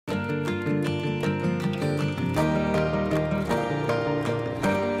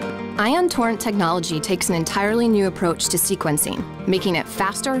Ion Torrent technology takes an entirely new approach to sequencing, making it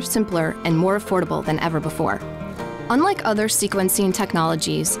faster, simpler, and more affordable than ever before. Unlike other sequencing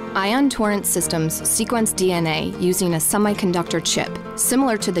technologies, Ion Torrent systems sequence DNA using a semiconductor chip,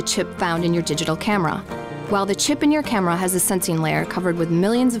 similar to the chip found in your digital camera. While the chip in your camera has a sensing layer covered with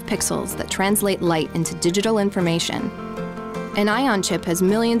millions of pixels that translate light into digital information, an Ion chip has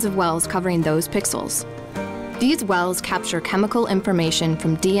millions of wells covering those pixels. These wells capture chemical information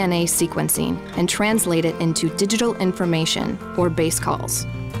from DNA sequencing and translate it into digital information, or base calls.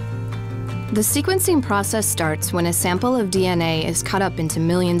 The sequencing process starts when a sample of DNA is cut up into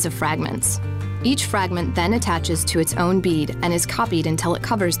millions of fragments. Each fragment then attaches to its own bead and is copied until it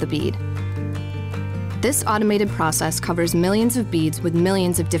covers the bead. This automated process covers millions of beads with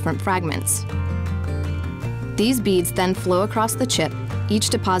millions of different fragments. These beads then flow across the chip, each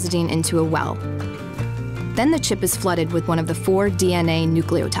depositing into a well. Then the chip is flooded with one of the 4 DNA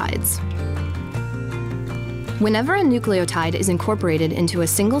nucleotides. Whenever a nucleotide is incorporated into a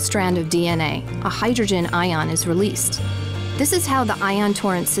single strand of DNA, a hydrogen ion is released. This is how the Ion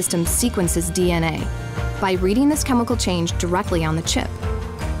Torrent system sequences DNA, by reading this chemical change directly on the chip.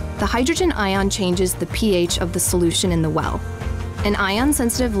 The hydrogen ion changes the pH of the solution in the well. An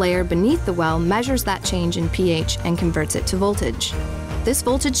ion-sensitive layer beneath the well measures that change in pH and converts it to voltage. This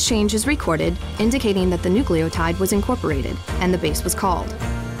voltage change is recorded, indicating that the nucleotide was incorporated and the base was called.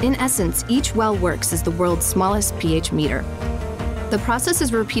 In essence, each well works as the world's smallest pH meter. The process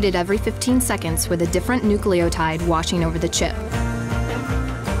is repeated every 15 seconds with a different nucleotide washing over the chip.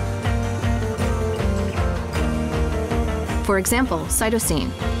 For example,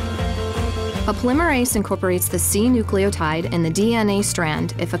 cytosine. A polymerase incorporates the C nucleotide in the DNA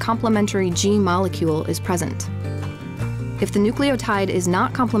strand if a complementary G molecule is present. If the nucleotide is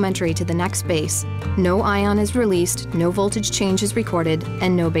not complementary to the next base, no ion is released, no voltage change is recorded,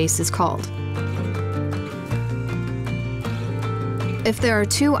 and no base is called. If there are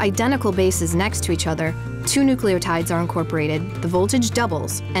 2 identical bases next to each other, 2 nucleotides are incorporated, the voltage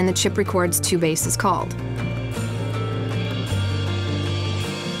doubles, and the chip records 2 bases called.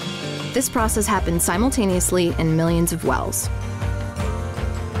 This process happens simultaneously in millions of wells.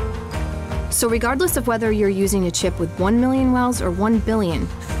 So regardless of whether you're using a chip with 1 million wells or 1 billion,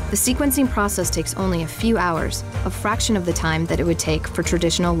 the sequencing process takes only a few hours, a fraction of the time that it would take for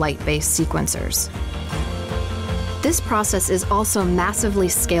traditional light-based sequencers. This process is also massively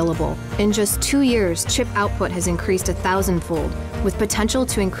scalable. In just 2 years, chip output has increased 1,000-fold, with potential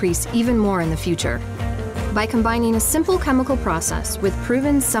to increase even more in the future. By combining a simple chemical process with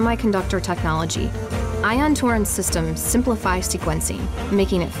proven semiconductor technology, Ion Torrent systems simplify sequencing,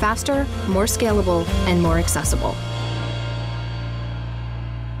 making it faster, more scalable, and more accessible.